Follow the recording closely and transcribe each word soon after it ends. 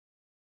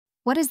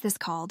What is this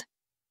called?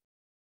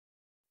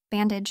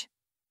 Bandage.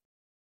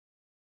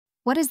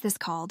 What is this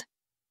called?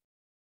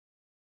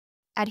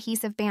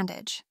 Adhesive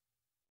bandage.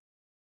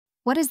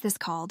 What is this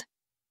called?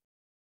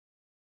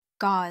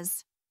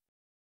 Gauze.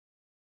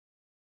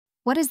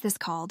 What is this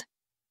called?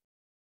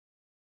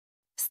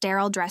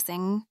 Sterile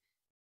dressing.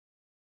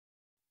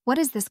 What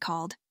is this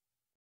called?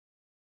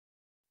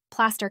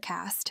 Plaster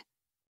cast.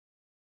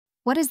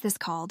 What is this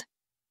called?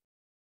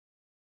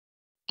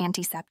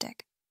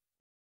 Antiseptic.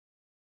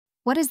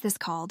 What is this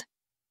called?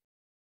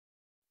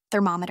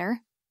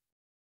 Thermometer.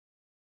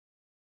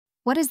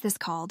 What is this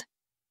called?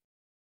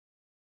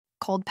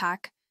 Cold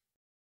pack.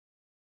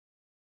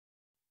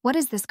 What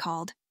is this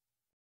called?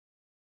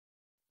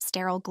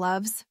 Sterile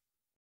gloves.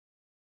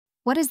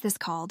 What is this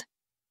called?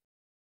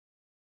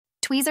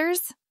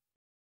 Tweezers.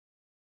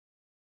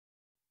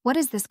 What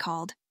is this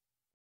called?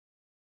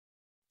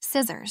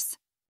 Scissors.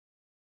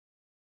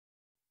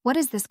 What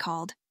is this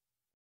called?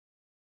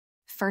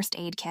 First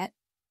aid kit.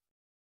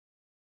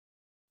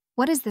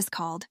 What is this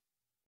called?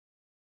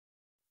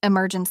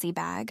 Emergency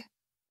bag.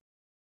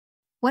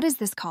 What is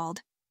this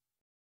called?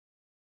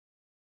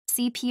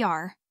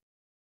 CPR.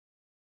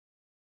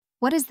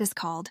 What is this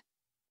called?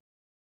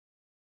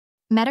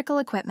 Medical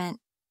equipment.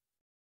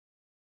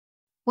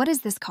 What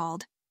is this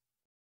called?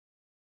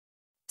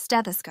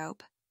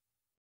 Stethoscope.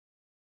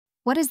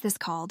 What is this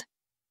called?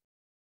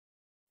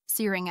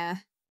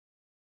 Syringa.